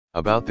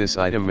About this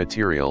item: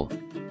 material,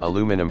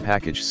 aluminum,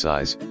 package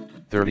size,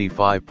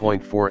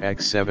 35.4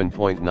 x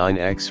 7.9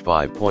 x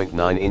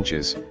 5.9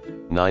 inches,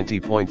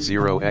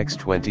 90.0 x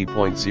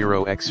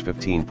 20.0 x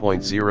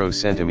 15.0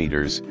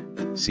 centimeters.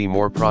 See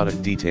more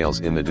product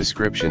details in the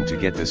description to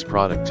get this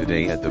product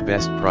today at the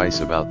best price.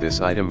 About this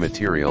item: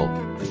 material,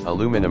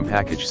 aluminum,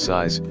 package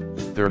size,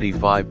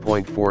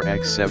 35.4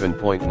 x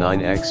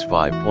 7.9 x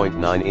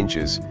 5.9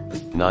 inches,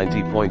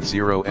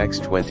 90.0 x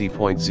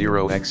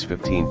 20.0 x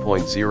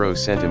 15.0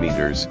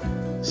 centimeters.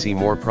 See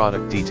more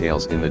product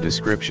details in the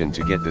description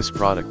to get this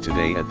product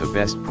today at the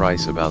best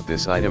price. About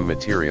this item: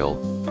 material,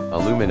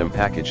 aluminum,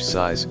 package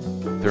size,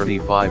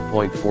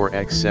 35.4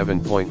 x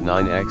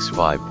 7.9 x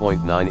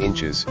 5.9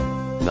 inches,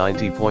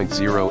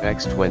 90.0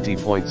 x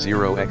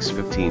 20.0 x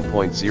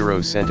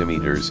 15.0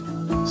 centimeters.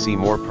 See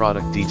more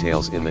product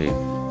details in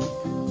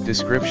the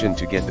description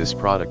to get this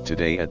product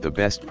today at the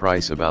best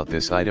price. About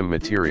this item: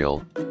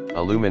 material,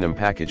 aluminum,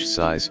 package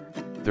size,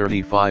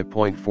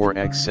 35.4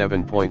 x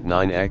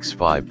 7.9 x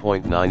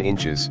 5.9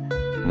 inches,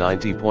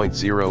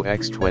 90.0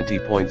 x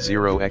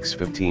 20.0 x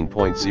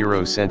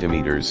 15.0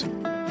 centimeters.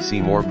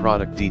 See more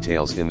product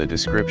details in the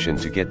description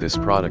to get this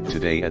product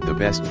today at the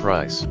best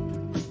price.